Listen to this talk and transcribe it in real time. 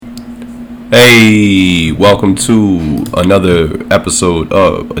Hey, welcome to another episode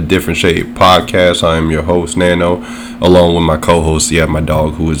of A Different Shade Podcast. I am your host, Nano, along with my co-host, my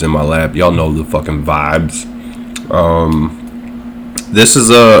dog who is in my lap. Y'all know the fucking vibes. This is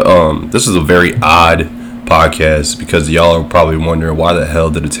a very odd podcast because y'all are probably wondering why the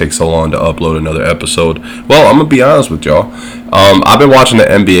hell did it take so long to upload another episode. Well, I'm gonna be honest with y'all. I've been watching the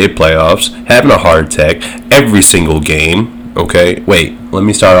NBA playoffs, having a heart attack every single game. Okay, wait, let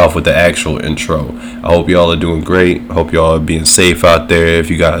me start off with the actual intro. I hope y'all are doing great. I hope y'all are being safe out there. If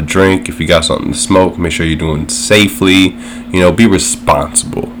you got a drink, if you got something to smoke, make sure you're doing safely. Be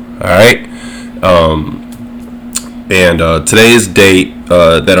responsible. Alright? Today's date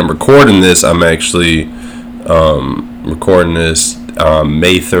that I'm recording this, I'm actually recording this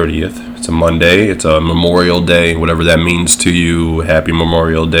May 30th. It's a Monday. It's a Memorial Day, whatever that means to you. Happy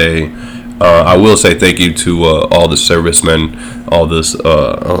Memorial Day. I will say thank you to all the servicemen, all the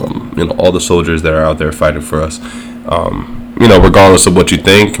soldiers that are out there fighting for us. Regardless of what you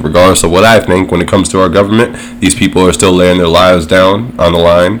think, regardless of what I think, when it comes to our government, these people are still laying their lives down on the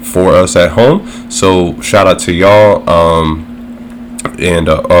line for us at home. So shout out to y'all, and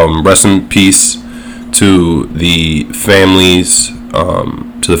rest in peace to the families,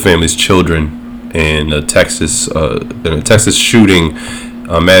 children in the Texas shooting.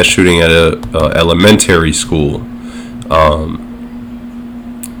 A mass shooting at a elementary school.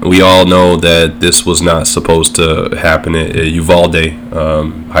 We all know that this was not supposed to happen at Uvalde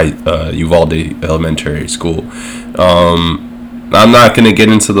Elementary School. I'm not going to get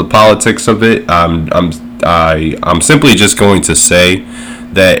into the politics of it. I'm simply just going to say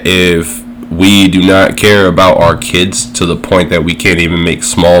that if we do not care about our kids to the point that we can't even make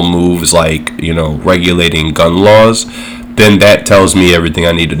small moves like regulating gun laws, then that tells me everything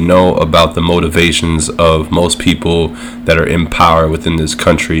I need to know about the motivations of most people that are in power within this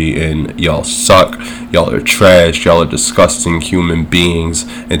country. And y'all suck, y'all are trash, y'all are disgusting human beings.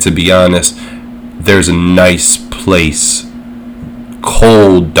 And to be honest, there's a nice place,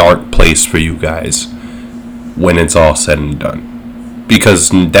 cold, dark place for you guys when it's all said and done.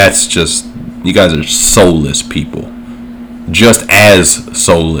 Because that's just, you guys are soulless people. Just as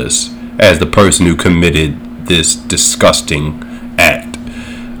soulless as the person who committed this disgusting act.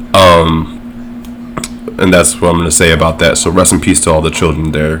 And that's what I'm going to say about that. So rest in peace to all the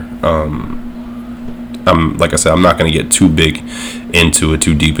children there. Like I said, I'm not going to get too deep into it,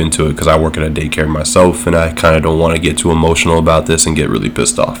 because I work at a daycare myself, and I kind of don't want to get too emotional about this and get really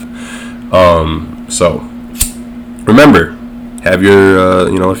pissed off. So remember, have your,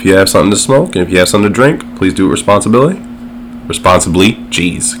 if you have something to smoke and if you have something to drink, please do it responsibly.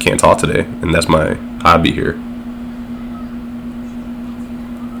 Jeez, can't talk today, and that's my hobby here.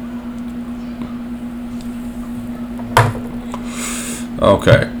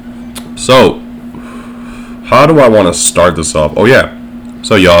 Okay, so how do I want to start this off? Oh yeah,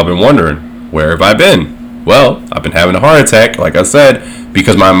 so y'all have been wondering, where have I been? Well, I've been having a heart attack, like I said,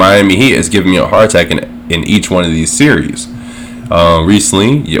 because my Miami Heat is giving me a heart attack in each one of these series.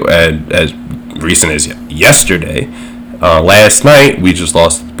 Recently, as recent as yesterday, last night we just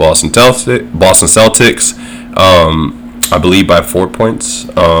lost Boston Celtics, I believe by 4 points.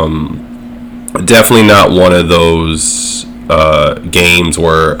 Definitely not one of those games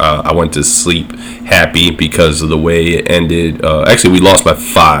where I went to sleep happy because of the way it ended. Actually, we lost by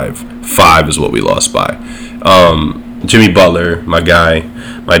 5. 5 is what we lost by. Jimmy Butler, my guy,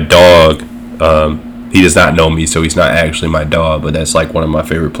 my dog, he does not know me, so he's not actually my dog, but that's like one of my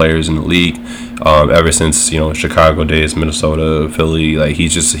favorite players in the league. Ever since Chicago days, Minnesota, Philly, like he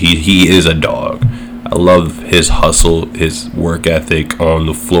is a dog. I love his hustle, his work ethic on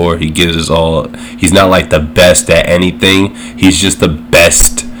the floor. He gives his all. He's not like the best at anything. He's just the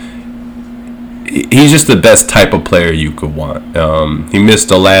best. He's just the best type of player you could want. He missed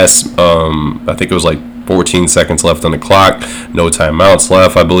the last, I think it was like 14 seconds left on the clock. No timeouts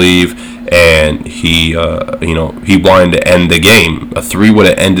left, I believe. And he wanted to end the game. A 3 would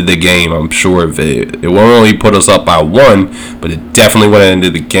have ended the game, I'm sure. If it won't only put us up by 1, but it definitely would have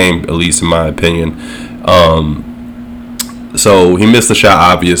ended the game, at least in my opinion. So he missed the shot,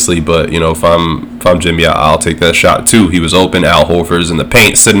 obviously, but if I'm Jimmy, I'll take that shot too. He was open. Al Horford's in the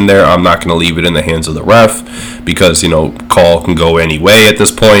paint, sitting there. I'm not going to leave it in the hands of the ref because call can go any way at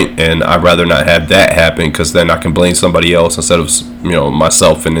this point, and I'd rather not have that happen because then I can blame somebody else instead of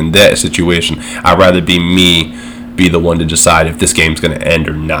myself. And in that situation, I'd rather be the one to decide if this game's going to end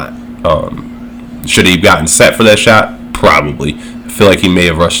or not. Should he have gotten set for that shot? Probably. I feel like he may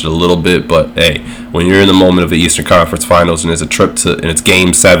have rushed it a little bit, but hey, when you're in the moment of the Eastern Conference Finals and it's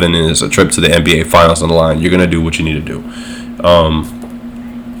Game 7 and it's a trip to the NBA Finals on the line, you're gonna do what you need to do.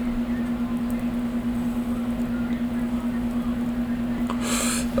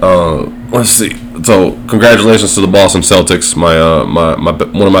 Let's see. So, congratulations to the Boston Celtics. My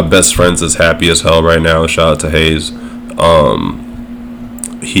one of my best friends is happy as hell right now. Shout out to Hayes.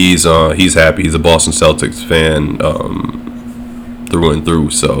 He's happy. He's a Boston Celtics fan through and through.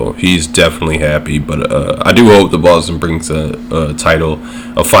 So he's definitely happy. But I do hope the Boston brings a title,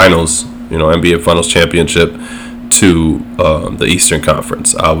 a finals, NBA Finals championship to the Eastern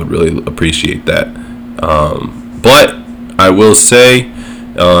Conference. I would really appreciate that. But I will say,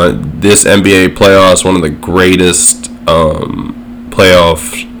 this NBA playoffs, one of the greatest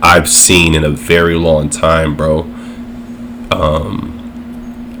playoffs I've seen in a very long time, bro.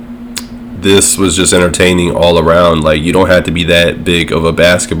 This was just entertaining all around. Like, you don't have to be that big of a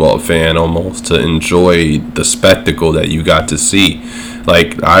basketball fan almost to enjoy the spectacle that you got to see.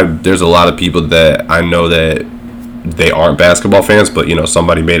 Like, there's a lot of people that I know that they aren't basketball fans, but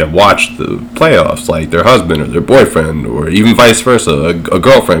somebody made them watch the playoffs, like their husband or their boyfriend, or even vice versa. A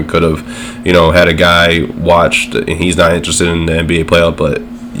girlfriend could have had a guy watched and he's not interested in the NBA playoff, but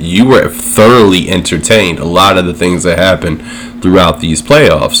you were thoroughly entertained. A lot of the things that happened throughout these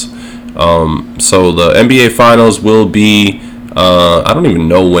playoffs. So the NBA Finals will be, I don't even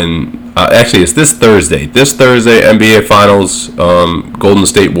know when. Actually, it's this Thursday. This Thursday, NBA Finals, Golden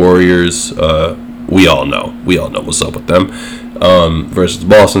State Warriors. We all know what's up with them. Versus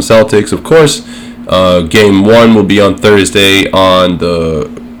Boston Celtics, of course. Game 1 will be on Thursday on the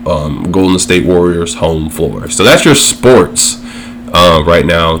Golden State Warriors home floor. So that's your sports right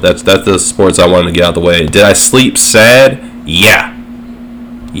now. That's the sports I wanted to get out of the way. Did I sleep sad? Yeah.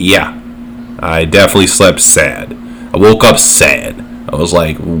 I definitely slept sad. I woke up sad. I was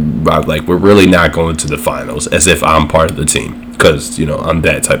like, we're really not going to the finals, as if I'm part of the team, because I'm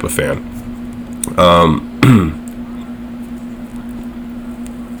that type of fan.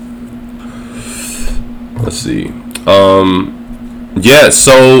 Let's see. Yeah,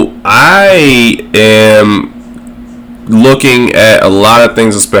 so I am looking at a lot of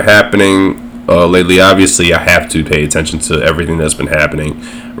things that's been happening lately. Obviously, I have to pay attention to everything that's been happening,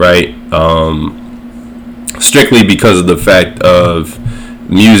 right? Strictly because of the fact of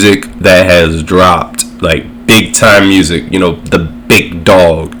music that has dropped, like big time music. The big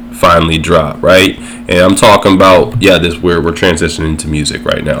dog finally dropped, right? And I'm talking about, we're transitioning to music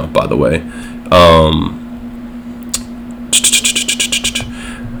right now, by the way.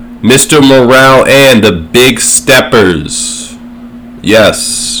 Mr. Morale and the Big Steppers.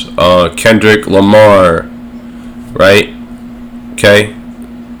 Yes. Kendrick Lamar. Right? Okay.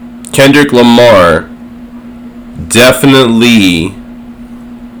 Kendrick Lamar definitely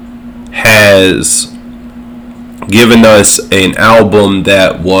has given us an album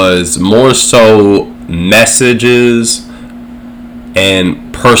that was more so messages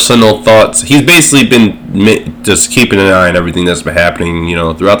and personal thoughts. He's basically been just keeping an eye on everything that's been happening,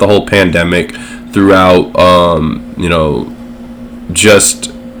 throughout the whole pandemic, throughout,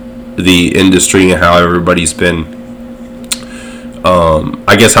 just the industry and how everybody's been,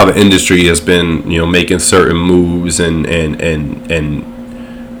 I guess how the industry has been, making certain moves and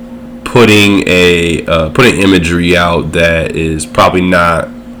putting imagery out that is probably not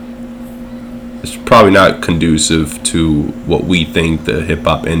conducive to what we think the hip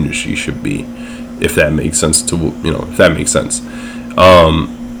hop industry should be, if that makes sense.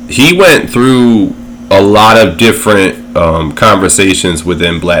 He went through a lot of different conversations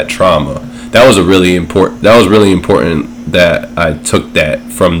within Black Trauma. That was really important that I took that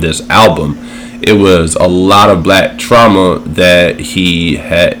from this album. It was a lot of Black Trauma that he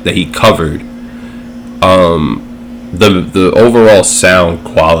covered. The overall sound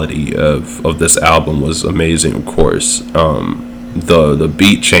quality of this album was amazing, of course. The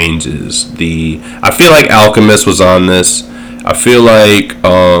beat changes. I feel like Alchemist was on this. I feel like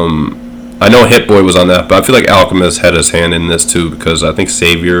I know Hit Boy was on that, but I feel like Alchemist had his hand in this too, because I think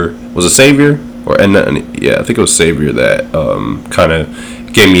Savior was a Savior, I think it was Savior that kind of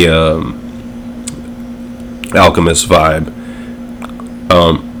gave me a Alchemist vibe.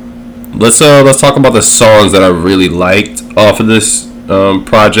 Let's talk about the songs that I really liked off of this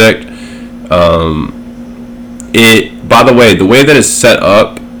project. By the way that it's set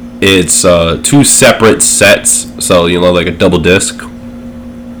up, it's 2 separate sets, so like a double disc,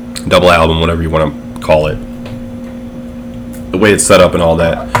 double album, whatever you want to call it. The way it's set up and all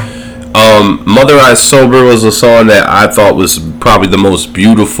that. Mother I Sober was a song that I thought was probably the most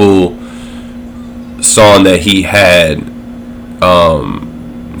beautiful song that he had.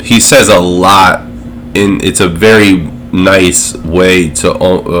 He says a lot, and it's a very nice way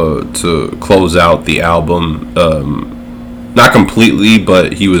to close out the album. Not completely,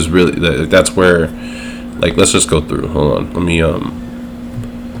 but he was really, that's where, like, let's just go through. Hold on, let me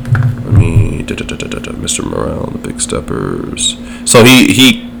Let me Mr. Morale, the Big Steppers. So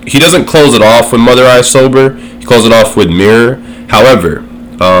he doesn't close it off with Mother Eye Sober. He closes it off with Mirror. However,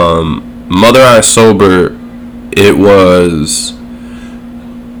 Mother Eye Sober, there was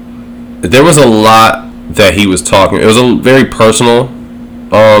a lot that he was talking. It was a very personal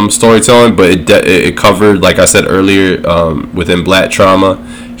storytelling, but it covered, like I said earlier, within Black trauma.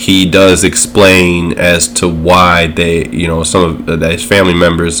 He does explain as to why they, some of his family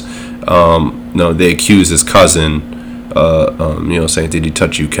members, they accuse his cousin, saying, "Did he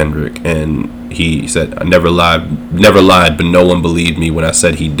touch you, Kendrick?" And he said, "I never lied, but no one believed me when I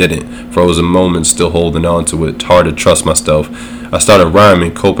said he didn't. Frozen moments, still holding on to it. It's hard to trust myself. I started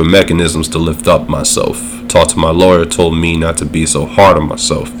rhyming, coping mechanisms to lift up myself. Talked to my lawyer, told me not to be so hard on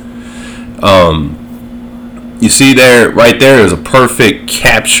myself." You see right there is a perfect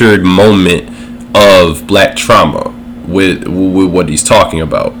captured moment of Black trauma with what he's talking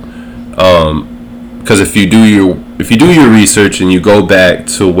about. Because if you do your research and you go back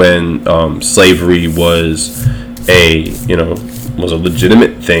to when slavery was a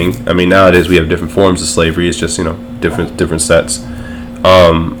legitimate thing. I mean, nowadays we have different forms of slavery. It's just different sets.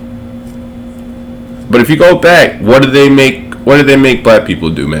 But if you go back, what did they make Black people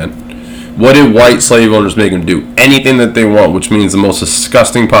do, man? What did white slave owners make them do? Anything that they want, which means the most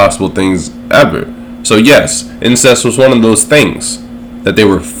disgusting possible things ever. So yes, incest was one of those things that they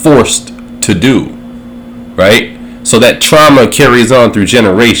were forced to do, right? So that trauma carries on through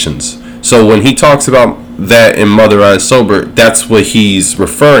generations. So when he talks about that in Mother Eye Sober, that's what he's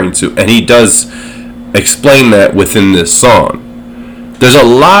referring to, and he does explain that within this song. There's a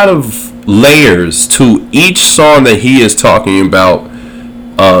lot of layers to each song that he is talking about,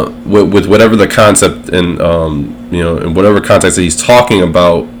 with whatever the concept and in whatever context that he's talking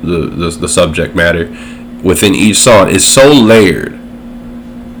about the subject matter within each song is so layered.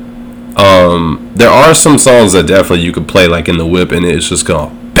 There are some songs that definitely you could play like in the whip and it's just gonna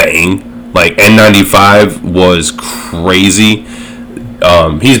bang. Like N95 was crazy.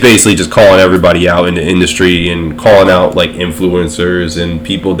 He's basically just calling everybody out in the industry and calling out like influencers and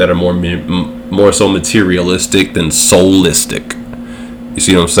people that are more so materialistic than soulistic. You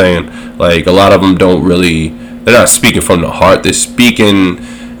see what I'm saying? Like a lot of them they're not speaking from the heart. They're speaking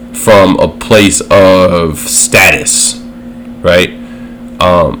from a place of status, right?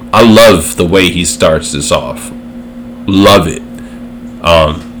 I love the way he starts this off. Love it.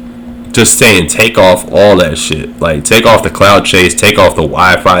 Just saying, take off all that shit. Like, take off the cloud chase, take off the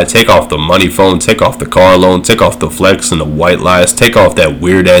Wi-Fi, take off the money phone, take off the car loan, take off the flex and the white lies, take off that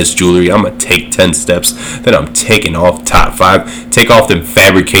weird-ass jewelry. I'm gonna take 10 steps, then I'm taking off top 5. Take off them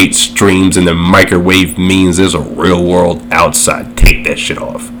fabricate streams and the microwave means there's a real world outside. Take that shit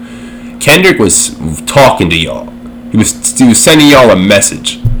off. Kendrick was talking to y'all. He was sending y'all a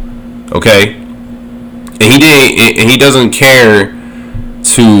message, okay? And he doesn't care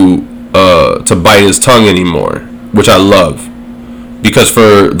to bite his tongue anymore, which I love, because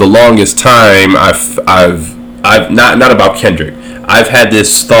for the longest time I've not about Kendrick. I've had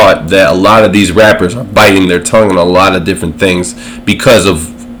this thought that a lot of these rappers are biting their tongue on a lot of different things because of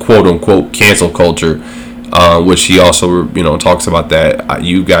quote unquote cancel culture, which he also talks about that.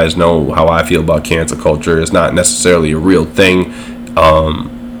 You guys know how I feel about cancel culture. It's not necessarily a real thing.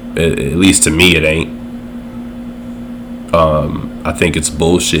 At least to me, it ain't. I think it's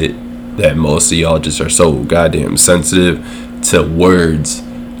bullshit that most of y'all just are so goddamn sensitive to words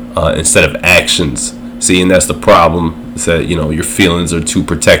instead of actions. See, and that's the problem. It's that your feelings are too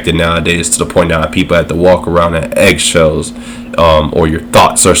protected nowadays, to the point now people have to walk around at eggshells, or your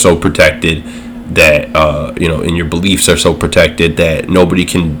thoughts are so protected that and your beliefs are so protected that nobody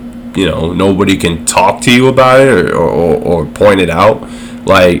can talk to you about it or point it out.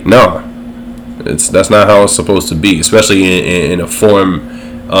 Like, no. That's not how it's supposed to be, especially in this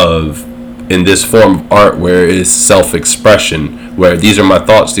form of art where it's self-expression, where these are my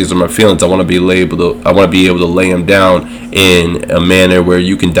thoughts, these are my feelings. I want to be able to lay them down in a manner where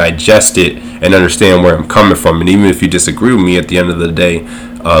you can digest it and understand where I'm coming from. And even if you disagree with me, at the end of the day,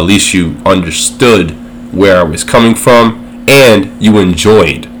 at least you understood where I was coming from and you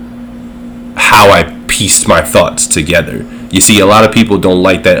enjoyed how I pieced my thoughts together. You see, a lot of people don't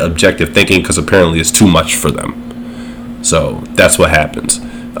like that objective thinking because apparently it's too much for them. So that's what happens.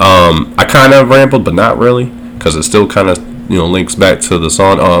 I kind of rambled, but not really, because it still kind of links back to the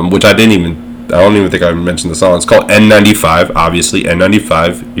song, which I don't even think I mentioned the song. It's called N95. Obviously,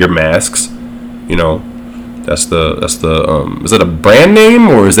 N95. Your masks. That's the is that a brand name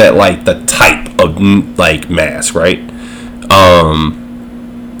or is that like the type of like mask, right?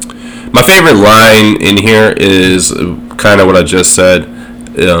 My favorite line in here is kind of what I just said.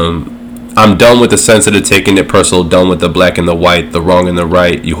 I'm done with the sensitive, taking it personal, done with the black and the white, the wrong and the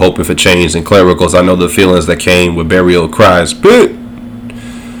right. You hoping for change and clericals. I know the feelings that came with burial cries. But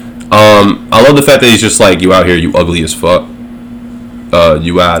I love the fact that he's just like, you out here, you ugly as fuck.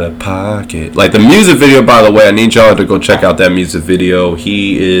 You out of pocket. Like the music video, by the way, I need y'all to go check out that music video.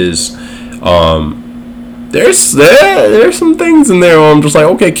 He is, there's some things in there where I'm just like,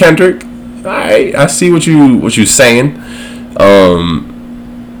 okay, Kendrick, I see what you saying.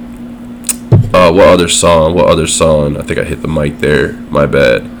 What other song? I think I hit the mic there. My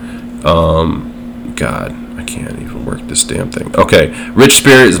bad. God, I can't even work this damn thing. Okay, Rich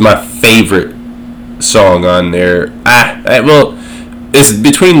Spirit is my favorite song on there. Well, it's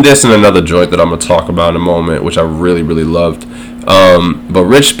between this and another joint that I'm gonna talk about in a moment, which I really, really loved. But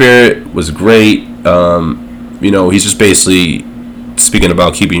Rich Spirit was great. He's just basically speaking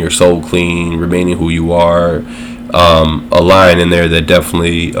about keeping your soul clean, remaining who you are. A line in there that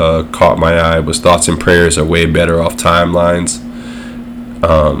definitely caught my eye was thoughts and prayers are way better off timelines,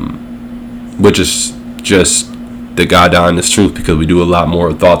 which is just the God honest truth, because we do a lot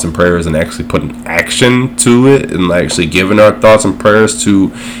more thoughts and prayers and actually putting action to it and actually giving our thoughts and prayers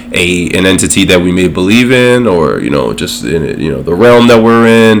to an entity that we may believe in, or just in the realm that we're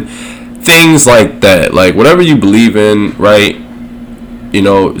in, things like that. Like whatever you believe in, right?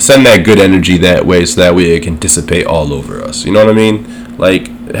 Send that good energy that way, so that way it can dissipate all over us. You know what I mean? Like,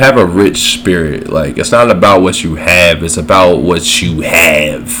 have a rich spirit. Like, it's not about what you have, it's about what you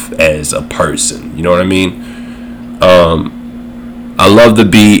have as a person. You know what I mean? I love the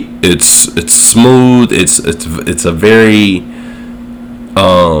beat. It's smooth. It's a very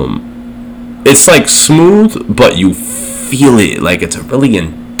it's like smooth, but you feel it. Like it's a really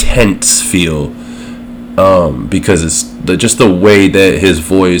intense feel. Because it's just the way that his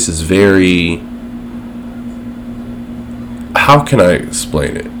voice is very, how can I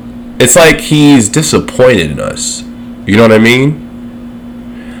explain it? It's like he's disappointed in us. You know what I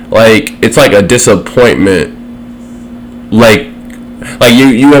mean? Like it's like a disappointment. Like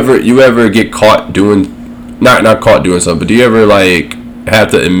you ever get caught doing, not caught doing something, but do you ever like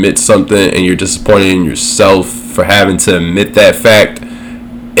have to admit something and you're disappointed in yourself for having to admit that fact?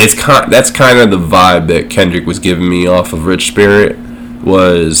 That's kind of the vibe that Kendrick was giving me off of Rich Spirit.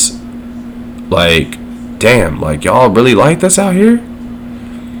 Was like, damn, like y'all really like this out here?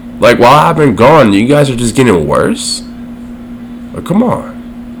 Like while I've been gone, you guys are just getting worse? Like come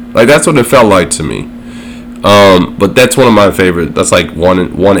on. Like that's what it felt like to me. But that's one of my favorite. That's like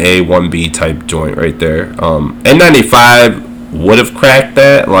 1A, 1B type joint right there. N95 would have cracked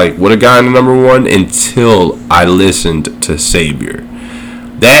that, like would have gotten to number one until I listened to Savior.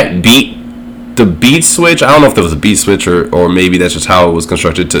 That beat, the beat switch, I don't know if there was a beat switch or maybe that's just how it was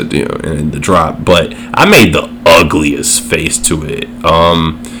constructed to, in the drop, but I made the ugliest face to it.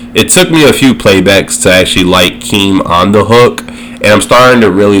 It took me a few playbacks to actually like Keem on the hook, and I'm starting to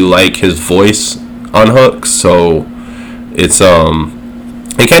really like his voice on hooks, so it's, and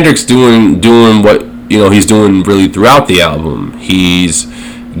Kendrick's doing what, he's doing really throughout the album. He's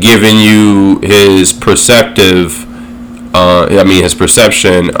giving you his his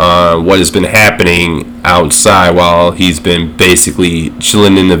perception on what has been happening outside while he's been basically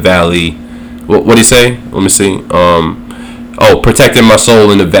chilling in the valley. What do you say? Let me see. Protecting my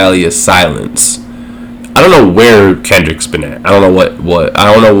soul in the valley of silence. I don't know where Kendrick's been at. I don't know what.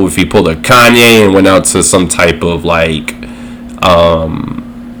 I don't know if he pulled a Kanye and went out to some type of like,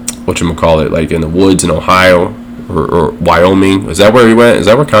 whatchamacallit, like in the woods in Ohio or Wyoming. Is that where he went? Is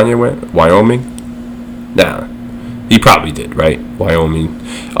that where Kanye went? Wyoming? Nah. He probably did, right? Wyoming.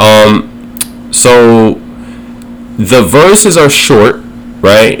 So the verses are short,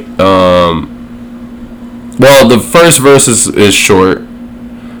 right? Well, the first verse is short.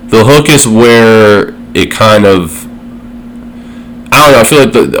 The hook is where it kind of, I don't know, I feel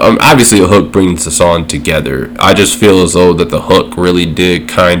like obviously a hook brings the song together. I just feel as though that the hook really did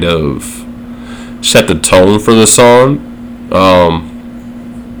kind of set the tone for the song.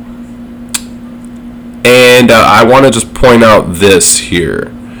 And I want to just point out this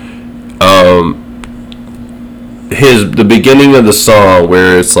here. The beginning of the song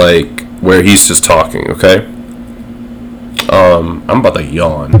where it's like, where he's just talking, okay? I'm about to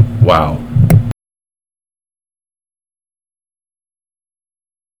yawn. Wow.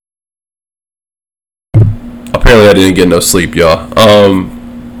 Apparently I didn't get no sleep, y'all.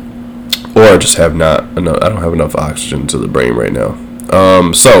 Or I just have not enough, I don't have enough oxygen to the brain right now.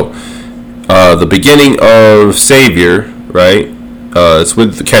 The beginning of Savior, right? It's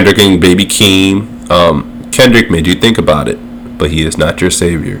with Kendrick and Baby Keem. Kendrick made you think about it, but he is not your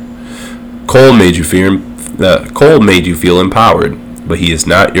savior. Cole made you feel empowered. but he is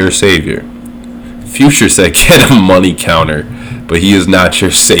not your savior. Future said get a money counter, but he is not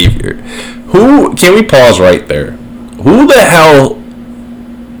your savior. Who, can we pause right there? Who the hell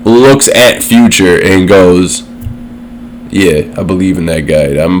looks at Future and goes, yeah, I believe in that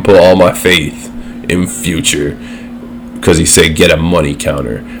guy. I'm going to put all my faith in Future because he said get a money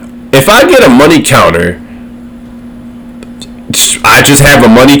counter. If I get a money counter, I just have a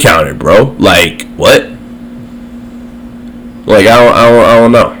money counter, bro. Like, what? Like, I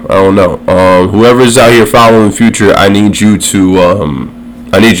don't know. Whoever's out here following Future, I need you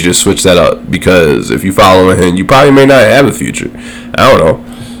to switch that up, because if you follow him, you probably may not have a future. I don't know.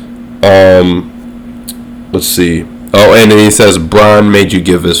 Let's see. Oh, and then he says, Bron made you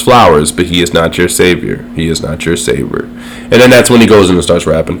give his flowers, but he is not your savior. He is not your savior. And then that's when he goes in and starts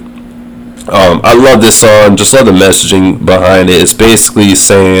rapping. I love this song. Just love the messaging behind it. It's basically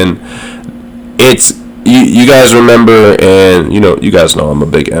saying, it's, you guys remember, and you guys know I'm a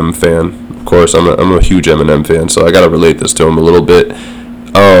big M fan. Of course, I'm a huge Eminem fan, so I gotta relate this to him a little bit.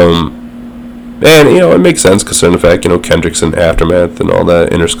 And it makes sense considering the fact Kendrick's in Aftermath and all that,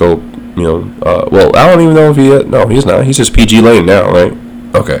 Interscope. Well, I don't even know if he's not. He's just PG Lane now, right?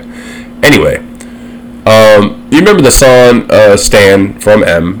 Okay. Anyway, you remember the song "Stan" from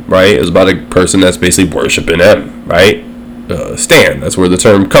M, right? It's about a person that's basically worshiping M, right? Stan, that's where the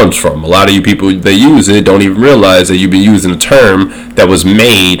term comes from. A lot of you people that use it don't even realize that you've been using a term that was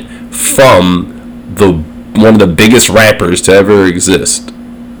made from one of the biggest rappers to ever exist.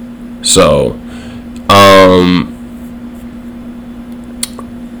 So,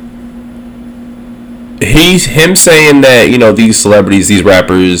 him saying that these celebrities, these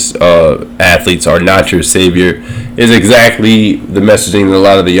rappers, athletes are not your savior is exactly the messaging that a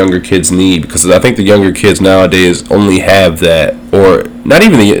lot of the younger kids need, because I think the younger kids nowadays only have that, or not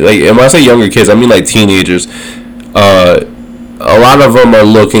even when I say younger kids, I mean like teenagers. A lot of them are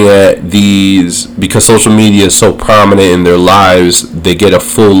looking at these, because social media is so prominent in their lives, they get a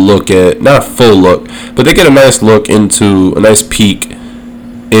full look at, not a full look, but they get a nice peek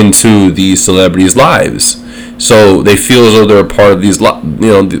into these celebrities' lives. So they feel as though they're a part of these,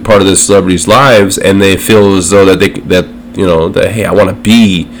 part of this celebrities' lives, and they feel as though that hey, I want to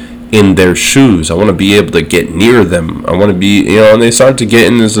be in their shoes. I want to be able to get near them. I want to be, and they start to get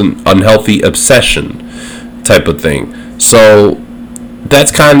in this unhealthy obsession type of thing. So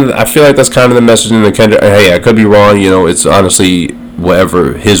I feel like that's kind of the message in the Kendrick. Hey, I could be wrong. It's honestly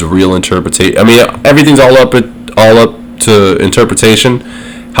whatever his real interpretation. I mean, everything's all up to interpretation.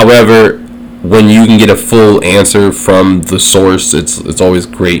 However, when you can get a full answer from the source, it's always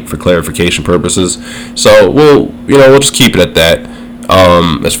great for clarification purposes. So we'll just keep it at that.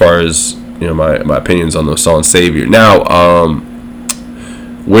 As far as my opinions on the song Savior. Now,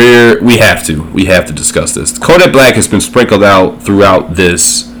 we have to discuss this. Kodak Black has been sprinkled out throughout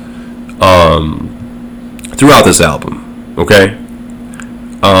this album. Okay.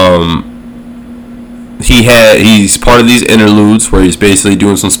 He's part of these interludes where he's basically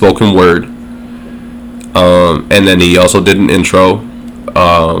doing some spoken word. And then he also did an intro.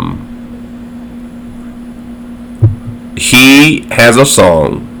 He has a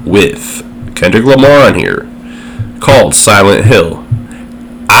song with Kendrick Lamar on here called Silent Hill.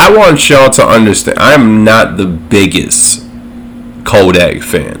 I want y'all to understand, I'm not the biggest Kodak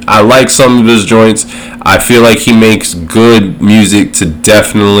fan. I like some of his joints. I feel like he makes good music to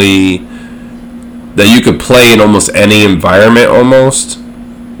definitely, that you could play in almost any environment almost,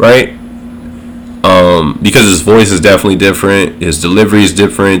 right? Because his voice is definitely different, his delivery is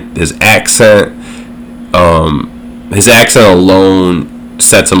different, his accent alone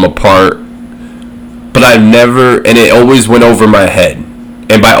sets him apart. But and it always went over my head.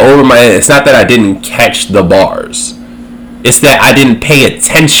 And by over my head, it's not that I didn't catch the bars. It's that I didn't pay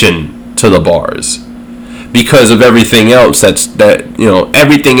attention to the bars because of everything else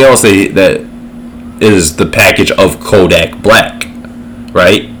everything else that is the package of Kodak Black,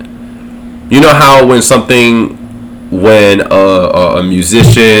 right? You know how when a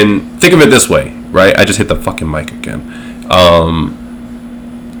musician, think of it this way, right? I just hit the fucking mic again.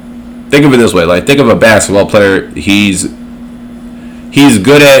 Think of it this way, like think of a basketball player. He's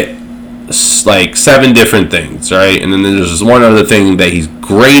good at like 7 different things, right? And then there's this one other thing that he's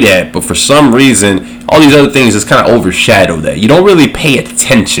great at, but for some reason, all these other things just kind of overshadow that. You don't really pay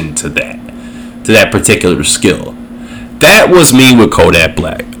attention to that particular skill. That was me with Kodak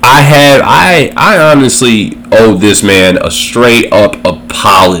Black. I honestly owe this man a straight up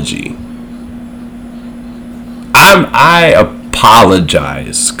apology. I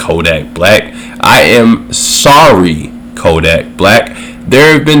apologize, Kodak Black. I am sorry, Kodak Black.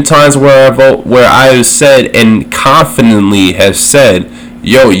 There have been times where I have said and confidently have said,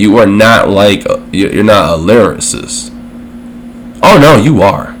 "Yo, you are not like you're not a lyricist." Oh no, you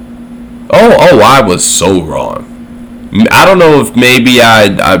are. Oh, I was so wrong. I don't know if maybe I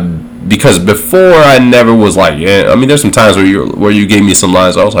because before I never was like, yeah. I mean, there's some times where you gave me some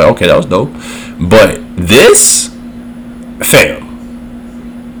lines. I was like, okay, that was dope. But this, fam,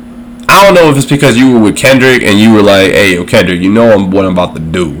 I don't know if it's because you were with Kendrick and you were like, hey, yo, Kendrick, you know what I'm about to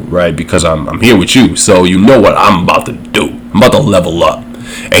do, right? Because I'm here with you, so you know what I'm about to do. I'm about to level up,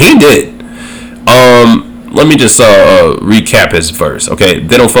 and he did. Let me just recap his verse, okay?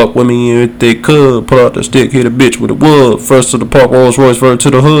 They don't fuck with me if they could. Pull out the stick, hit a bitch with a wood. First to the park, Rolls Royce, first to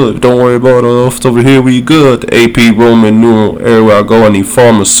the hood. Don't worry about it, over here we good. The AP, Roman numeral, everywhere I go I need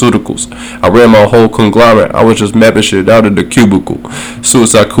pharmaceuticals. I ran my whole conglomerate, I was just mapping shit out of the cubicle.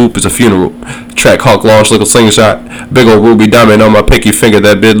 Suicide coupe is a funeral. Track hawk launch like a slingshot. Big old ruby diamond on my pinky finger,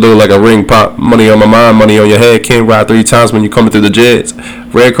 that bit look like a ring pop. Money on my mind, money on your head. Can't ride 3 times when you coming through the jets.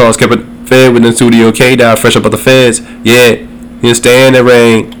 Red cars kept it fed within studio K died fresh up at the feds. Yeah, you didn't stand the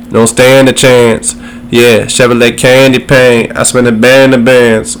rain, don't stand a chance. Yeah, Chevrolet candy paint. I spent a band of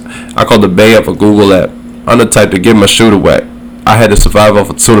bands. I called the Bay up for Google app. I'm the type to get my shooter whack. I had to survive off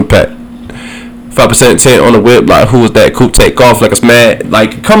a tuna pack. 5% tint on the whip, like who was that? Coupe take off like it's mad.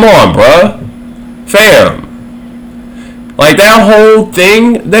 Like, come on, bruh. Fam. Like that whole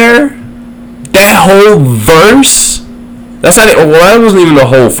thing there, that whole verse. That's not it. Well, that wasn't even the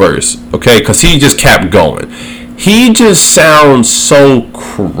whole verse, okay? Because he just kept going. He just sounds so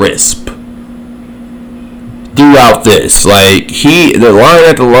crisp throughout this. Like the line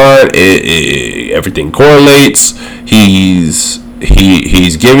at the line, everything correlates. He's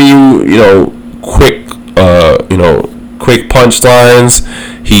giving you, quick, quick punchlines.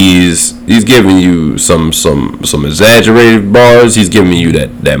 He's giving you some exaggerated bars. He's giving you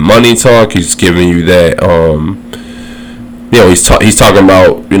that money talk. He's giving you that he's talking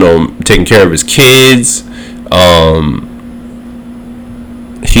about taking care of his kids.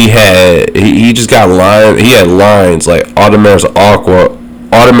 He just got lines. He had lines like Audemars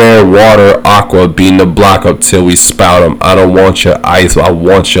water aqua beating the block up till we spout him. I don't want your ice, I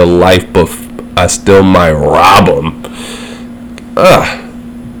want your life, but I still might rob him.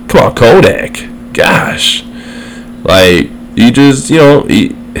 Come on, Kodak. Gosh, like you just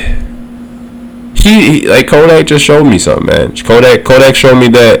he like Kodak just showed me something, man. Kodak showed me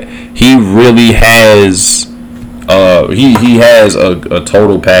that he really has he has a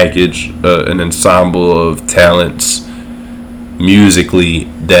total package, an ensemble of talents musically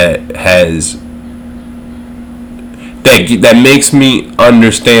that makes me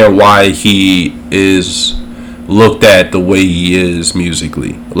understand why he is looked at the way he is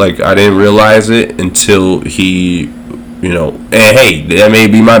musically. Like I didn't realize it until he and hey, that may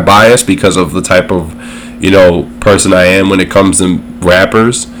be my bias because of the type of person I am when it comes to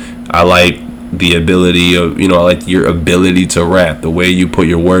rappers. I like the ability of I like your ability to rap, the way you put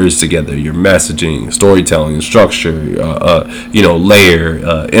your words together, your messaging, storytelling, structure, layer,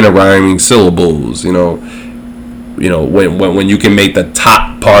 interrhyming syllables. When you can make the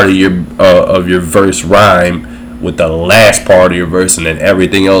top part of your verse rhyme with the last part of your verse and then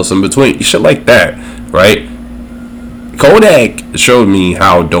everything else in between, shit like that, right? Kodak showed me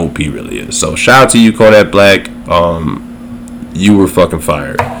how dope he really is. So shout out to you, Kodak Black. You were fucking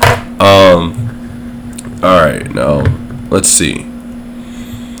fired. Alright, now let's see.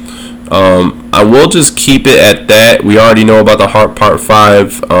 I will just keep it at that. We already know about the Heart Part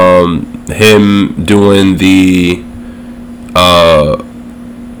 5. Him doing the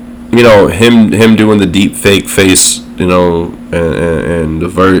him doing the deep fake face, and the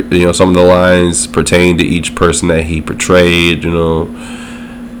some of the lines pertain to each person that he portrayed.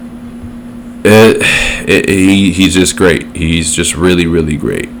 He's just great. He's just really, really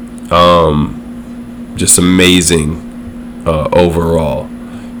great. Just amazing overall.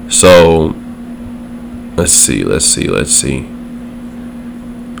 So let's see.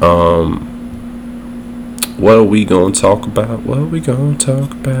 What are we gonna talk about? We can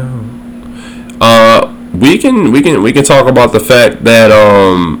talk about the fact that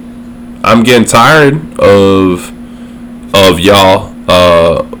I'm getting tired of y'all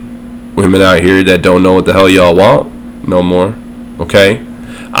women out here that don't know what the hell y'all want no more. Okay,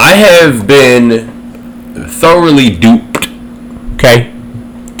 I have been thoroughly duped. Okay,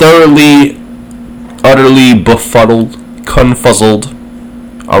 thoroughly, utterly befuddled, confuzzled.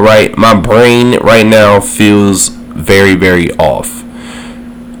 All right, my brain right now feels very, very off.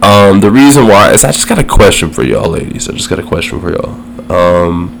 The reason why is I just got a question for y'all, ladies. What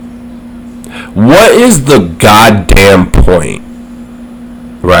is the goddamn point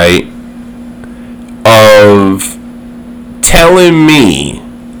right, of telling me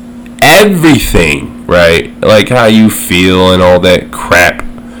everything, right, like how you feel and all that crap,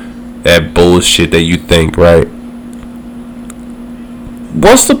 that bullshit that you think, right?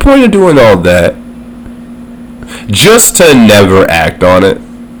 What's the point of doing all that just to never act on it?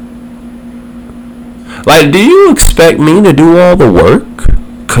 Like, do you expect me to do all the work?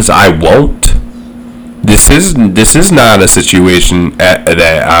 Because I won't. This is not a situation that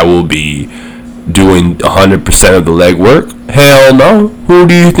I will be doing 100% of the legwork. Hell no. Who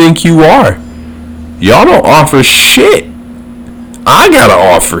do you think you are? Y'all don't offer shit. I gotta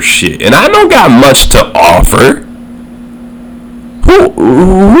offer shit, and I don't got much to offer.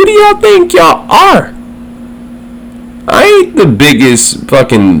 Who do y'all think y'all are? I ain't the biggest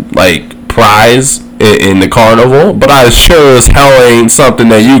fucking like prize in the carnival, but I sure as hell ain't something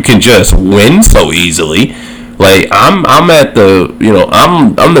that you can just win so easily. Like I'm at the, you know,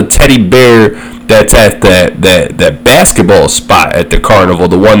 I'm the teddy bear that's at that basketball spot at the carnival,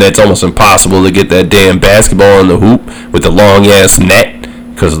 the one that's almost impossible to get that damn basketball in the hoop with the long ass net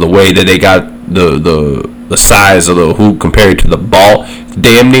because of the way that they got the size of the hoop compared to the ball. It's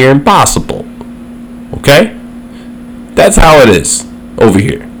damn near impossible. Okay? That's how it is over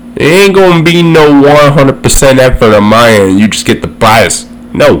here. It ain't gonna be no 100% effort on my end. You just get the prize.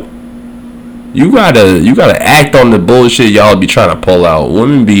 No. You gotta act on the bullshit y'all be trying to pull out.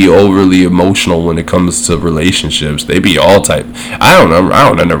 Women be overly emotional when it comes to relationships. They be all type. I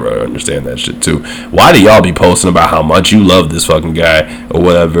never understand that shit too. Why do y'all be posting about how much you love this fucking guy or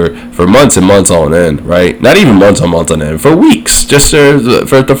whatever for months and months on end, right? Not even months on end, for weeks. Just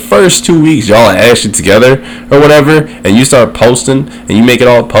for the first 2 weeks y'all are actually together or whatever, and you start posting and you make it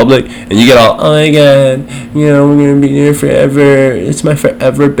all public and you get all, oh my god, you know, we're gonna be here forever. It's my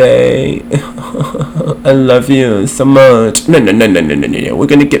forever bae. I love you so much. No. We're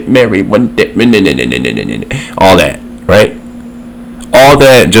gonna get married one day. All that, right? All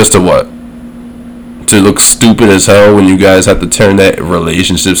that just to what? To look stupid as hell when you guys have to turn that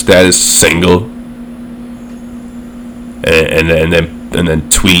relationship status single, and then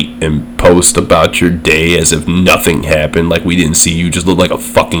tweet and post about your day as if nothing happened, like we didn't see you just look like a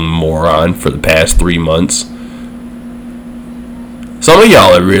fucking moron for the past 3 months. Some of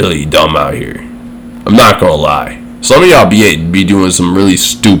y'all are really dumb out here. I'm not gonna lie. Some of y'all be doing some really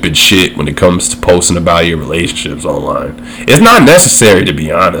stupid shit when it comes to posting about your relationships online. It's not necessary, to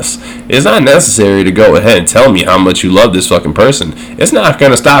be honest. It's not necessary to go ahead and tell me how much you love this fucking person. It's not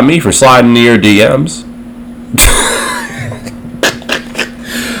gonna stop me from sliding into your DMs.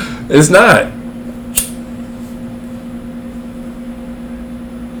 It's not.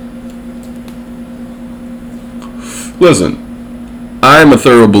 Listen. I'm a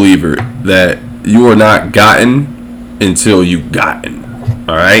thorough believer that you are not gotten until you gotten.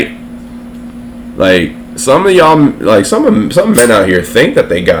 All right. Like some of y'all, like some men out here think that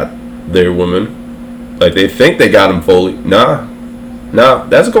they got their woman, like they think they got them fully. Nah,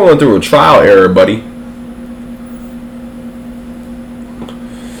 that's going through a trial error, buddy.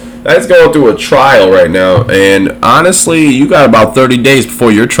 That's going through a trial right now, and honestly, you got about 30 days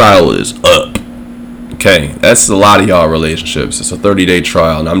before your trial is up. Okay, that's a lot of y'all relationships. It's a 30-day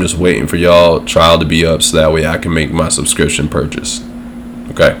trial, and I'm just waiting for y'all trial to be up so that way I can make my subscription purchase.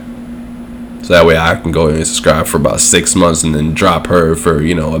 Okay, so that way I can go and subscribe for about 6 months and then drop her for,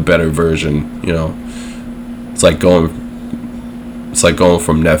 you know, a better version. You know, it's like going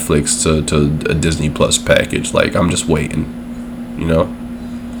from Netflix to a Disney Plus package. Like, I'm just waiting. You know,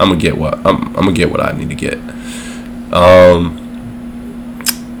 I'm gonna get what I need to get.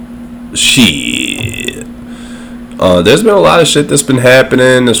 Shit. There's been a lot of shit that's been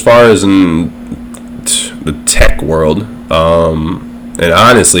happening as far as in the tech world. And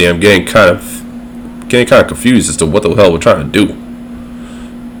honestly, I'm getting kind of confused as to what the hell we're trying to do.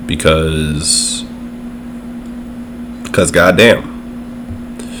 Because goddamn.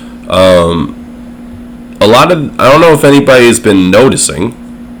 A lot of, I don't know if anybody's been noticing,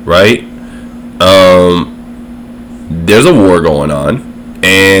 right? There's a war going on.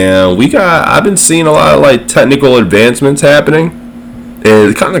 And I've been seeing a lot of like technical advancements happening,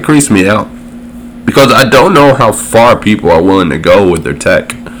 and it kind of creeps me out because I don't know how far people are willing to go with their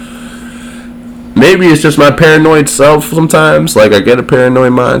tech. Maybe it's just my paranoid self sometimes. Like, I get a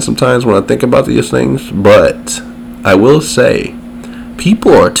paranoid mind sometimes when I think about these things, but I will say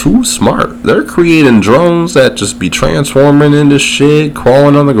people are too smart. They're creating drones that just be transforming into shit,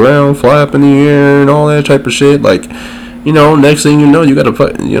 crawling on the ground, fly up in the air, and all that type of shit. Like, you know, next thing you know, you got an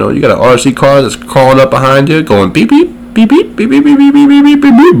RC car that's crawling up behind you, going beep beep beep beep beep beep beep beep beep beep beep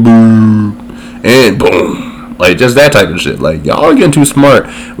beep, boom, and boom. Like, just that type of shit. Like, y'all are getting too smart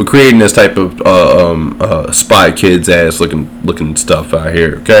with creating this type of Spy Kids ass looking stuff out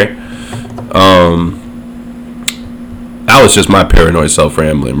here. Okay. That was just my paranoid self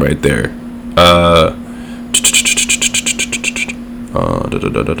rambling right there. I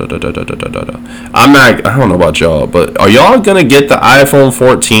don't know about y'all, but are y'all gonna get the iPhone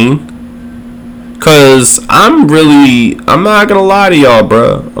 14? Cause I'm not gonna lie to y'all,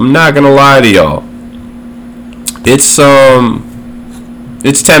 bro. I'm not gonna lie to y'all. It's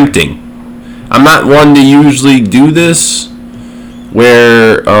tempting. I'm not one to usually do this,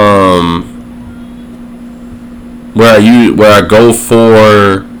 where I go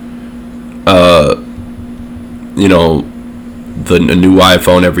for the new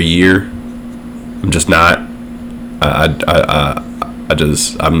iPhone every year. I'm just not. I'm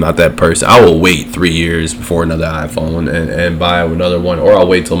not that person. I will wait 3 years before another iPhone and buy another one, or I'll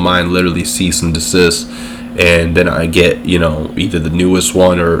wait till mine literally cease and desist, and then I get either the newest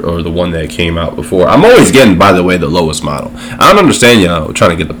one or the one that came out before. I'm always getting, by the way, the lowest model. I don't understand y'all trying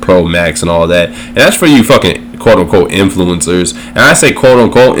to get the Pro Max and all that, and that's for you fucking quote unquote influencers. And I say quote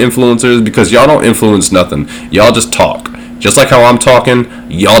unquote influencers because y'all don't influence nothing. Y'all just talk. Just like how I'm talking,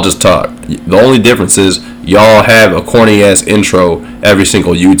 y'all just talk. The only difference is y'all have a corny ass intro every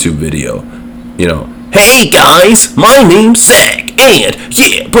single YouTube video. Hey guys, my name's Zach, and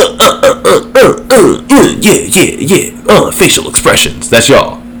facial expressions. That's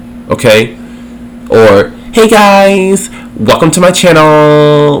y'all, okay? Or hey guys, welcome to my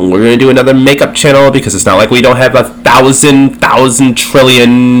channel. We're gonna do another makeup channel because it's not like we don't have 1,000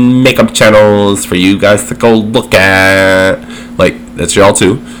 trillion makeup channels for you guys to go look at. Like, that's y'all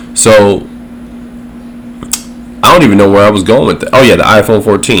too. So I don't even know where I was going with that. Oh yeah, the iPhone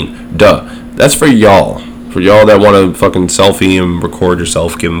 14. Duh. That's for y'all. For y'all that want to fucking selfie and record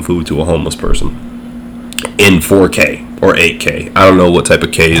yourself giving food to a homeless person in 4K or 8K. I don't know what type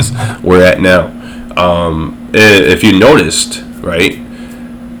of Ks we're at now. If you noticed, right?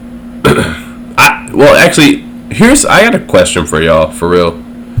 I got a question for y'all, for real.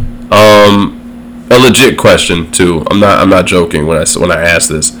 A legit question too. I'm not joking when I ask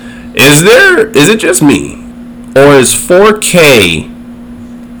this. Is it just me, or is 4K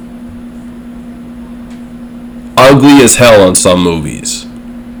ugly as hell on some movies?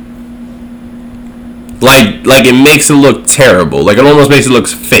 Like it makes it look terrible. Like, it almost makes it look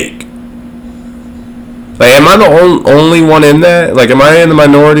fake. Like, am I the only one in that? Like, am I in the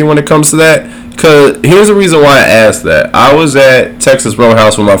minority when it comes to that? Because here's the reason why I asked that. I was at Texas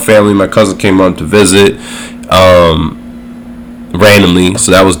Roadhouse with my family. My cousin came up to visit randomly,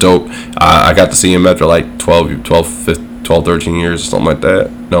 so that was dope. I got to see him after like 12, 13 years or something like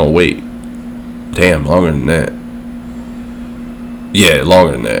that. No, wait. Damn, longer than that. Yeah,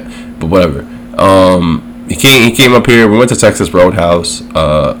 longer than that. But whatever. He came up here. We went to Texas Roadhouse.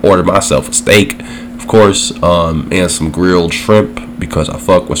 Ordered myself a steak, of course, and some grilled shrimp because I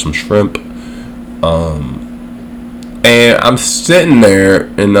fuck with some shrimp. And I'm sitting there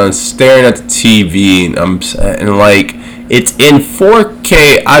and I'm staring at the TV, and like, it's in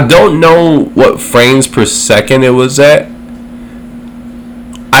 4K. I don't know what frames per second it was at.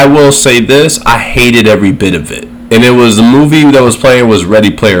 I will say this: I hated every bit of it. And it was the movie that was playing was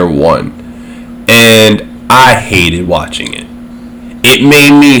Ready Player One, and I hated watching it. It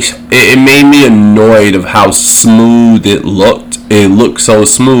made me annoyed of how smooth it looked. It looked so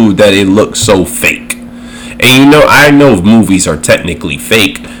smooth that it looked so fake. And I know movies are technically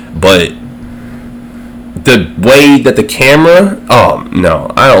fake, but the way that the camera, oh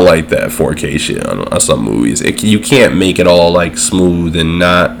no, I don't like that 4K shit on some movies. You can't make it all like smooth and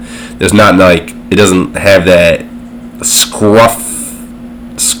there's not like, it doesn't have that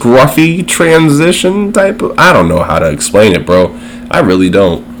scruffy transition type of, I don't know how to explain it, bro. I really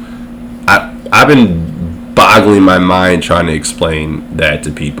don't. I've been boggling my mind trying to explain that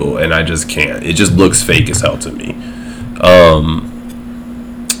to people, and I just can't. It just looks fake as hell to me.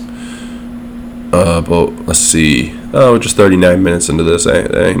 But let's see. Oh, we're just 39 minutes into this.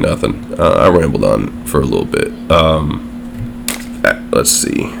 Ain't nothing. I rambled on for a little bit. Let's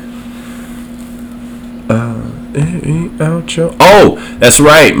see. Oh, that's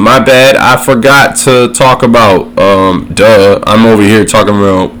right. My bad. I forgot to talk about. I'm over here talking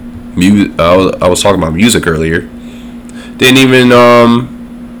about music. I was talking about music earlier. Didn't even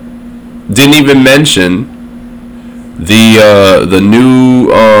mention the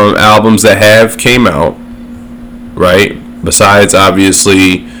new albums that have came out. Right. Besides,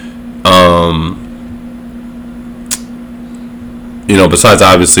 obviously,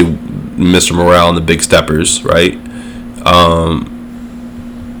 Mr. Morale and the Big Steppers, right?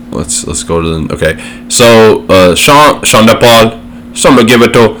 let's go to the okay. So Sean Paul. Some give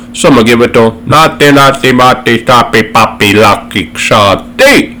it to. Naughty, Marty, Toppy, Poppy, Lucky,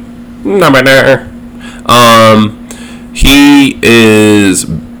 Shawty.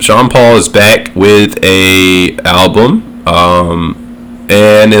 Sean Paul is back with a album.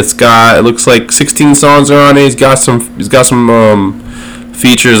 And it looks like 16 songs are on it. He's got some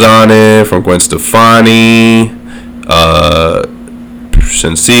features on it from Gwen Stefani,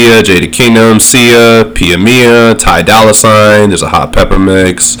 Shenseea, Jada Kingdom, Sia, Pia Mia, Ty Dolla $ign. There's a Hot Pepper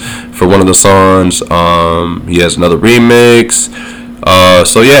mix for one of the songs. He has another remix.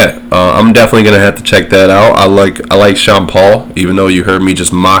 So yeah, I'm definitely gonna have to check that out. I like Sean Paul, even though you heard me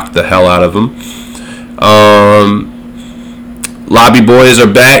just mock the hell out of him. Lobby Boys are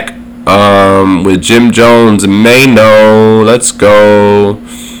back with Jim Jones and Mano. Let's go.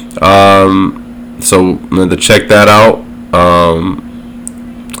 So I'm gonna check that out.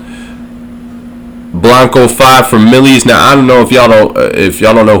 Blanco 5 from MILLYZ. Now I don't know if y'all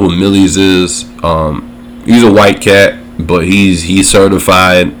don't know who MILLYZ is. He's a white cat, but he's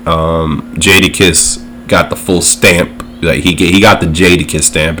certified. Jadakiss got the full stamp. Like he got the Jadakiss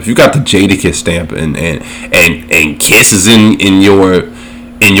stamp. If you got the Jadakiss stamp and Kiss is in your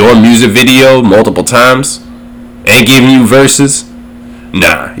music video multiple times and giving you verses,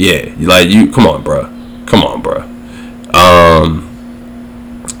 nah, yeah, like you, come on, bro.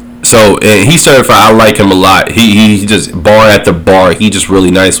 So and he's certified. I like him a lot. He just bar after bar. He just really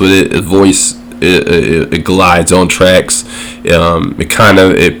nice with it. His voice it glides on tracks.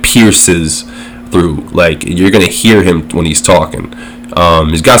 It pierces through. Like you're gonna hear him when he's talking.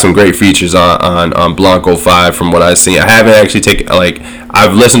 He's got some great features on Blanco 5 from what I've seen. I haven't actually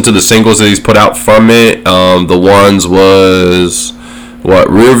I've listened to the singles that he's put out from it. The ones was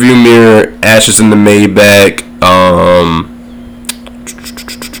Rearview Mirror, Ashes in the Maybach.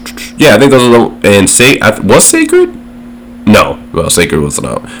 Yeah, I think those are was Sacred? No. Well, Sacred wasn't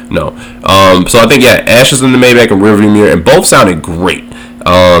out. No. So I think, yeah, Ashes in the Maybach and Rearview Mirror, and both sounded great.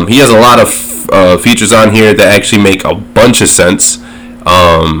 He has a lot of features on here that actually make a bunch of sense.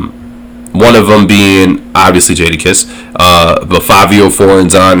 One of them being, obviously, Jadakiss. But Fabio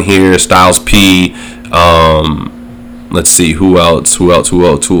Foreign's on here, Styles P. Let's see, who else?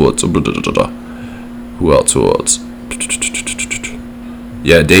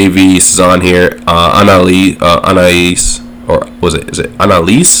 Yeah, Davies is on here. Anais, or is it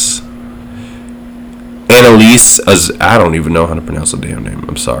Annalise? Annalise, I don't even know how to pronounce the damn name.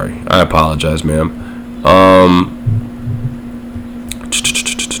 I'm sorry. I apologize, ma'am.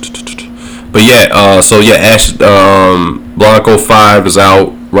 But yeah, Blanco 5 is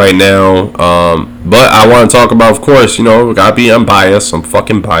out right now. But I want to talk about, of course, I'm biased. I'm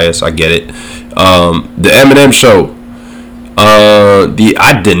fucking biased. I get it. The EMINEM Show.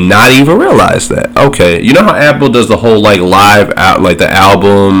 I did not even realize that. Okay, you know how Apple does the whole live out, the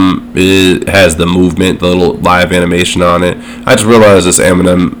album has the movement, the little live animation on it. I just realized this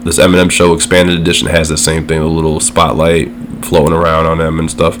EMINEM Show expanded edition has the same thing, a little spotlight floating around on them and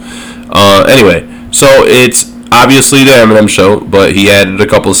stuff. Anyway, so it's obviously the EMINEM Show, but he added a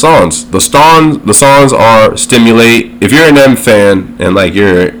couple of songs. The songs are Stimulate. If you're an M fan and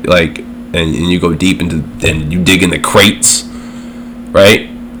you're and you go deep into and you dig in the crates, right?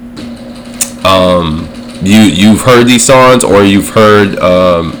 You've heard these songs, or you've heard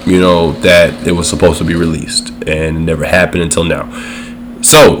that it was supposed to be released and it never happened until now.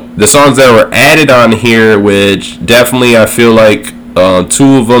 So the songs that were added on here, which definitely I feel like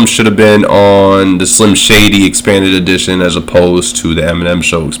two of them should have been on the Slim Shady expanded edition as opposed to the EMINEM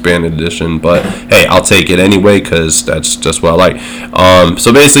Show expanded edition, but hey, I'll take it anyway because that's just what I like.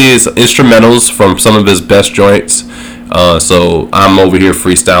 So basically it's instrumentals from some of his best joints. So I'm over here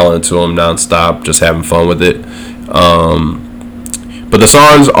freestyling to him nonstop, just having fun with it. But the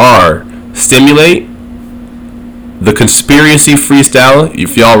songs are Stimulate, The Conspiracy Freestyle,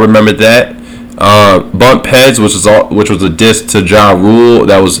 if y'all remember that. Bump Heads, which was a diss to Ja Rule.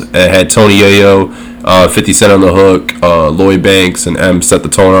 It had Tony Yayo, 50 Cent on the hook, Lloyd Banks and M set the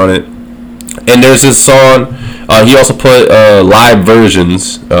tone on it. And there's this song. He also put live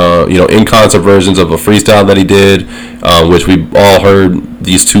versions, in concert versions of a freestyle that he did, which we all heard.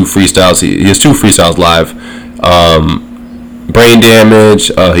 These two freestyles. He has two freestyles live. Brain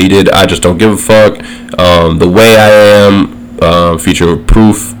Damage. He did I Just Don't Give a Fuck. The Way I Am, feature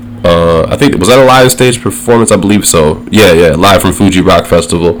Proof. I think, was that a live stage performance? I believe so. Yeah, live from Fuji Rock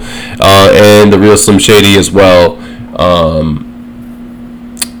Festival. And The Real Slim Shady as well.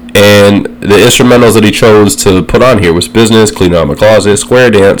 And the instrumentals that he chose to put on here was Business, Clean Out My Closet,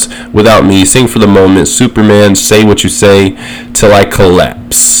 Square Dance, Without Me, Sing for the Moment, Superman, Say What You Say, Till I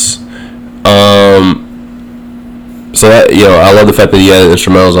Collapse. So that, I love the fact that he had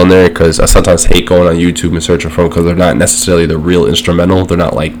instrumentals on there, because I sometimes hate going on YouTube and searching for them because they're not necessarily the real instrumental. They're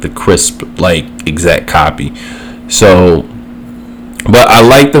not like the crisp, like exact copy. So, but I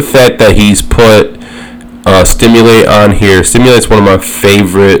like the fact that he's put Stimulate on here. Stimulate's one of my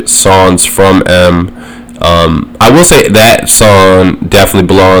favorite songs from M. I will say that song definitely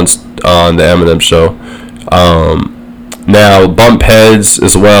belongs on the EMINEM Show. Now, Bump Heads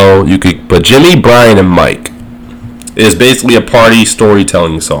as well. But Jimmy, Brian, and Mike is basically a party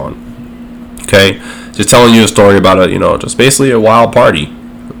storytelling song. Okay, just telling you a story about just basically a wild party.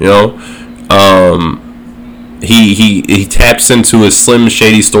 He taps into his Slim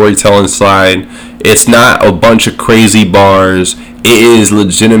Shady storytelling side. It's not a bunch of crazy bars. It is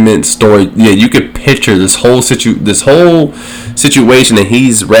legitimate story. Yeah, you could picture this whole situation that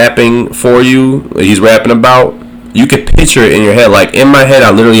he's rapping for you. He's rapping about. You could picture it in your head. Like in my head, I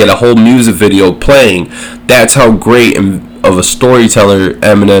literally had a whole music video playing. That's how great of a storyteller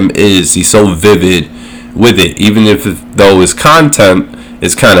Eminem is. He's so vivid with it, even though his content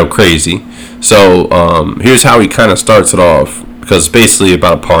is kind of crazy. So here's how he kind of starts it off, because it's basically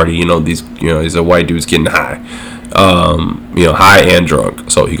about a party. These a white dudes getting high, high and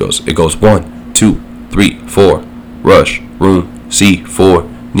drunk. So it goes 1, 2, 3, 4, rush, room,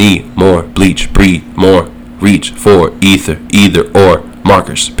 C4, need more, bleach, breathe more, reach for ether, either or,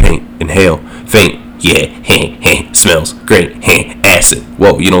 markers, paint, inhale, faint, yeah, smells great, acid,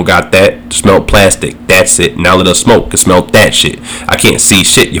 whoa, you don't got that, smell plastic, that's it, now let us smoke, can smell that shit, I can't see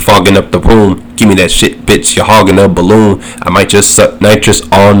shit, you're fogging up the room, give me that shit, bitch, you're hogging a balloon, I might just suck nitrous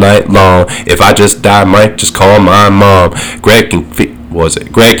all night long, if I just die, might just call my mom, Greg can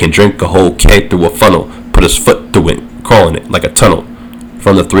drink a whole keg through a funnel, put his foot through it, crawling it like a tunnel,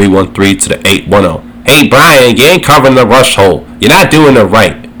 from the 313 to the 810, hey Brian, you ain't covering the rush hole, you're not doing it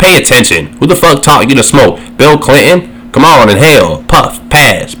right, pay attention, who the fuck taught you to smoke, Bill Clinton? Come on, inhale, puff,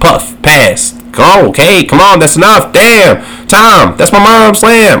 pass, go, okay, come on, that's enough, damn, Tom, that's my mom's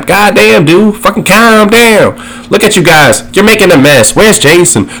slam, goddamn dude, fucking calm down, look at you guys, you're making a mess, where's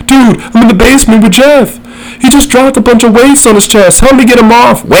Jason? Dude, I'm in the basement with Jeff, he just dropped a bunch of weights on his chest, help me get him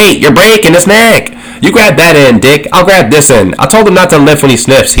off, wait, you're breaking his neck, you grab that end, dick, I'll grab this end, I told him not to lift when he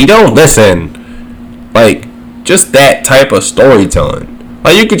sniffs, he don't listen. Like, just that type of storytelling.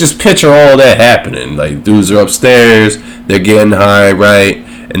 Like, you could just picture all that happening. Like, dudes are upstairs, they're getting high, right?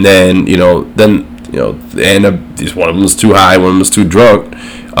 And then, and one of them was too high, one of them was too drunk,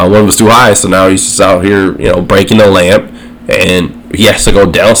 one of them was too high, so now he's just out here, breaking the lamp, and he has to go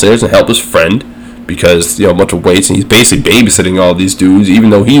downstairs and help his friend, because, a bunch of weights, and he's basically babysitting all these dudes,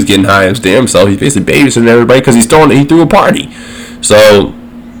 even though he's getting high his damn self, he's basically babysitting everybody, because he threw a party. So,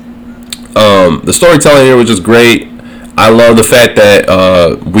 the storytelling here was just great. I love the fact that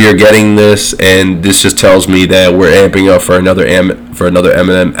we are getting this, and this just tells me that we're amping up for another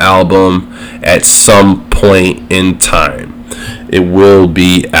Eminem album at some point in time. It will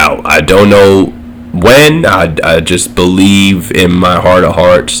be out. I don't know when. I just believe in my heart of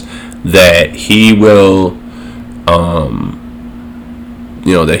hearts that he will,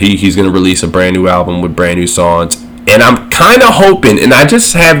 that he's going to release a brand new album with brand new songs. And I'm kind of hoping, and I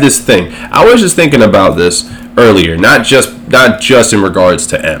just have this thing. I was just thinking about this earlier, not just in regards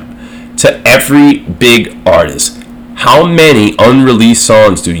to M, to every big artist. How many unreleased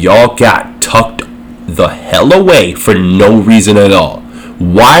songs do y'all got tucked the hell away for no reason at all?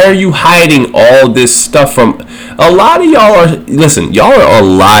 Why are you hiding all this stuff from? A lot of y'all y'all are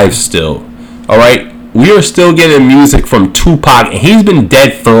alive still. All right, we are still getting music from Tupac, and he's been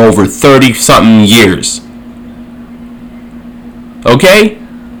dead for over 30-something years. Okay?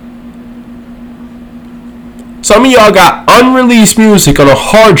 Some of y'all got unreleased music on a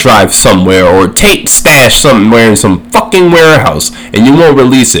hard drive somewhere, or tape stashed somewhere in some fucking warehouse, and you won't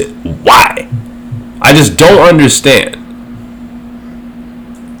release it. Why? I just don't understand.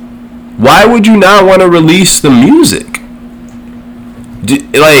 Why would you not want to release the music?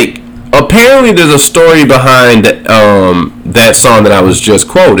 Apparently there's a story behind that song that I was just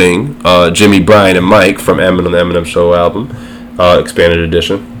quoting, Jimmy, Brian, and Mike from EMINEM Show album. Expanded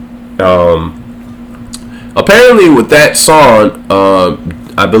edition. Apparently with that song,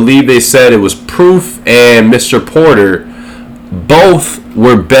 I believe they said it was Proof and Mr. Porter both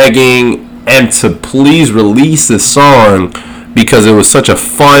were begging M to please release the song because it was such a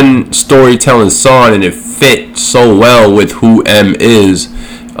fun storytelling song and it fit so well with who M is.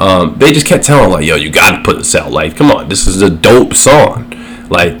 They just kept telling him, like, yo, you gotta put this out. Like, come on, this is a dope song.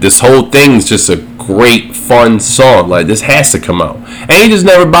 Like, this whole thing's just a great, fun song. Like, this has to come out. And he just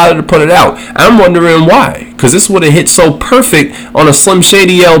never bothered to put it out. I'm wondering why. Because this would have hit so perfect on a Slim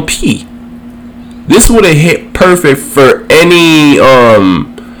Shady LP. This would have hit perfect for any,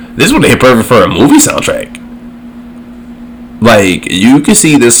 this would have hit perfect for a movie soundtrack. Like, you can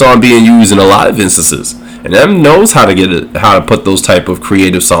see this song being used in a lot of instances. And them knows how to get it, how to put those type of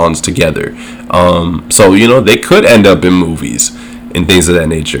creative songs together. So, you know, they could end up in movies and things of that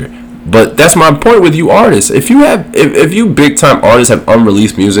nature. But that's my point with you artists. If you have, if you big time artists have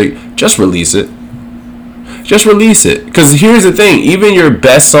unreleased music, just release it. Just release it. Because here's the thing, even your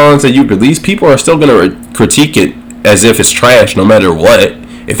best songs that you release, people are still going to critique it as if it's trash no matter what.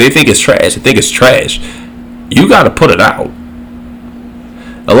 If they think it's trash, they think it's trash. You got to put it out.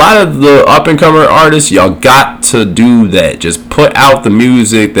 A lot of the up-and-comer artists, y'all got to do that. Just put out the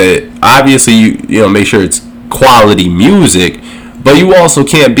music that, obviously, you know, make sure it's quality music. But you also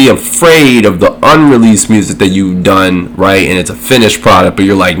can't be afraid of the unreleased music that you've done, right? And it's a finished product, but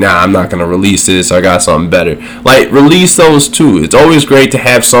you're like, nah, I'm not going to release this. I got something better. Like, release those too. It's always great to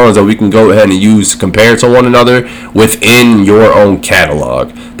have songs that we can go ahead and use to compare to one another within your own catalog.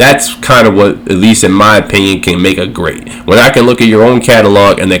 That's kind of what, at least in my opinion, can make a great. When I can look at your own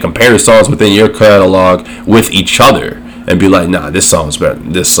catalog and then compare songs within your catalog with each other. And be like, nah, this song's better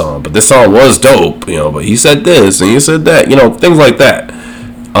than this song. But this song was dope, you know, but he said this and he said that. You know, things like that.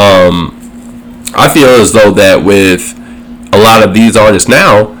 I feel as though that with a lot of these artists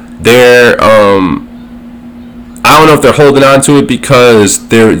now, they're, I don't know if they're holding on to it because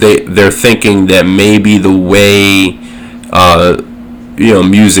they're thinking that maybe the way, you know,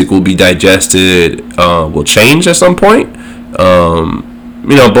 music will be digested will change at some point.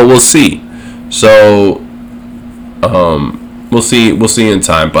 You know, but we'll see. So, we'll see in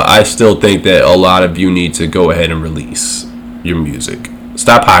time, but I still think that a lot of you need to go ahead and release your music.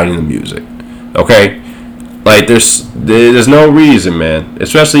 Stop hiding the music, okay? Like, there's no reason, man.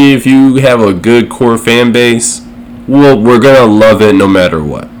 Especially if you have a good core fan base, well, we're gonna love it no matter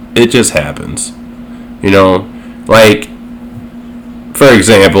what. It just happens, you know. Like, for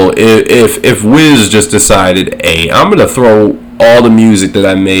example, if Wiz just decided, hey, I'm gonna throw all the music that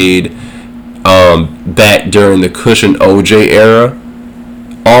I made back during the Cushion OJ era,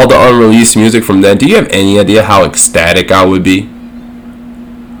 all the unreleased music from then, do you have any idea how ecstatic I would be?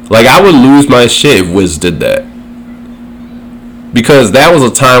 Like, I would lose my shit if Wiz did that. Because that was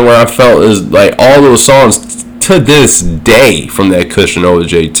a time where I felt as like all those songs to this day from that Cushion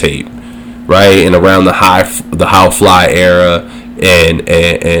OJ tape, right? And around the How Fly era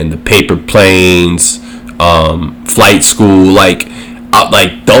and the Paper Planes, Flight School, like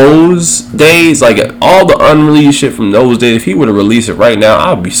those days, like all the unreleased shit from those days, if he would have released it right now,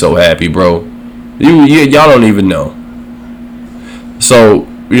 I'd be so happy, bro. Y'all don't even know. So,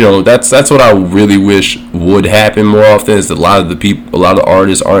 you know, that's what I really wish would happen more often, is that a lot of the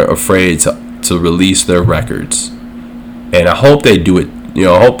artists aren't afraid to release their records. And I hope they do it. You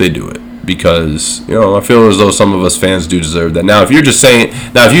know, I hope they do it. Because, you know, I feel as though some of us fans do deserve that. Now, if you're just saying,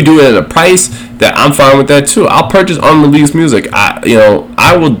 if you do it at a price, that I'm fine with that too. I'll purchase unreleased music.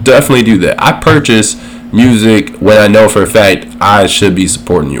 I will definitely do that. I purchase music when I know for a fact I should be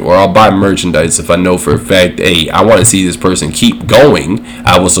supporting you. Or I'll buy merchandise if I know for a fact, hey, I want to see this person keep going.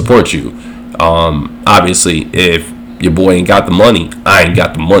 I will support you. Obviously, if your boy ain't got the money, I ain't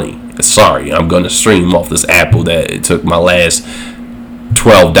got the money. Sorry, I'm going to stream off this Apple that it took my last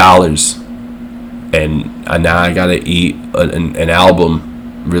 $12 and now I gotta eat an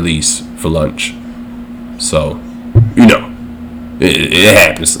album release for lunch. So, you know, it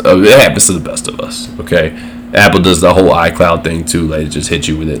happens. It happens to the best of us. Okay, Apple does the whole iCloud thing too. Like, it just hits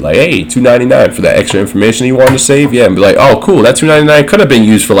you with it. Like, hey, $2.99 for that extra information you wanted to save. Yeah, and be like, oh, cool. That $2.99 could have been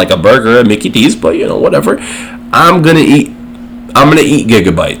used for like a burger at Mickey D's, but you know, whatever. I'm gonna eat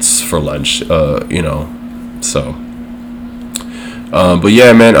gigabytes for lunch. You know, so. But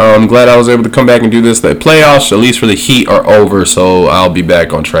yeah, man, I'm glad I was able to come back and do this. The playoffs, at least for the Heat, are over, so I'll be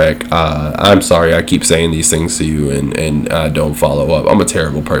back on track. I'm sorry I keep saying these things to you and don't follow up. I'm a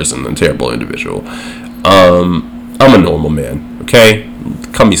terrible person, a terrible individual. I'm a normal man, okay?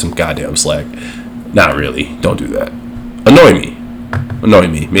 Cut me some goddamn slack. Not really. Don't do that. Annoy me.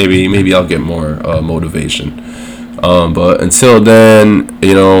 Maybe I'll get more motivation. But until then,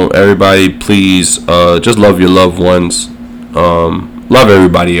 you know, everybody, please just love your loved ones. Love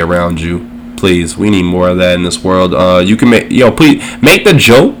everybody around you, please. We need more of that in this world. You can please make the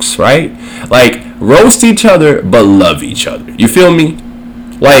jokes, right? Like, roast each other, but love each other. You feel me?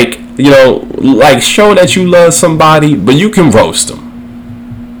 Like, you know, like, show that you love somebody, but you can roast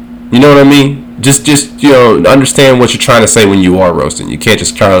them. You know what I mean? just understand what you're trying to say when you are roasting. You can't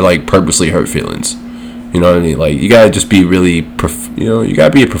just try to like purposely hurt feelings. You know what I mean? Like, you gotta just be really, you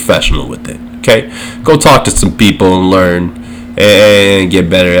gotta be a professional with it. Okay, go talk to some people and learn and get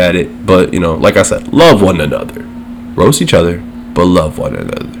better at it. But like I said, love one another, roast each other, but love one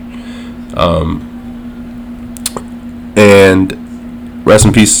another. And rest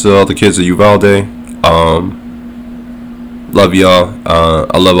in peace to all the kids of Uvalde. Love y'all.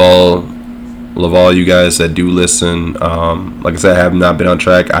 I love all you guys that do listen. Like I said, I have not been on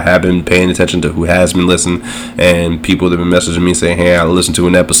track. I have been paying attention to who has been listening, and people that have been messaging me saying, "Hey, I listened to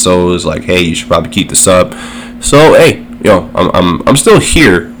an episode. It's like, hey, you should probably keep this up." So, hey, I'm still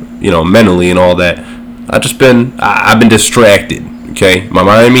here, mentally and all that. I've been distracted. Okay, my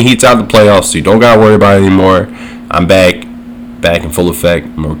Miami Heat's out of the playoffs, so you don't gotta worry about it anymore. I'm back in full effect.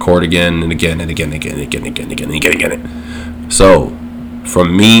 I'm gonna record again and again and again and again and again and again and again and again and again. So,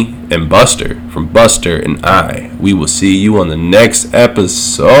 from me and Buster, from Buster and I, we will see you on the next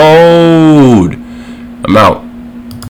episode. I'm out.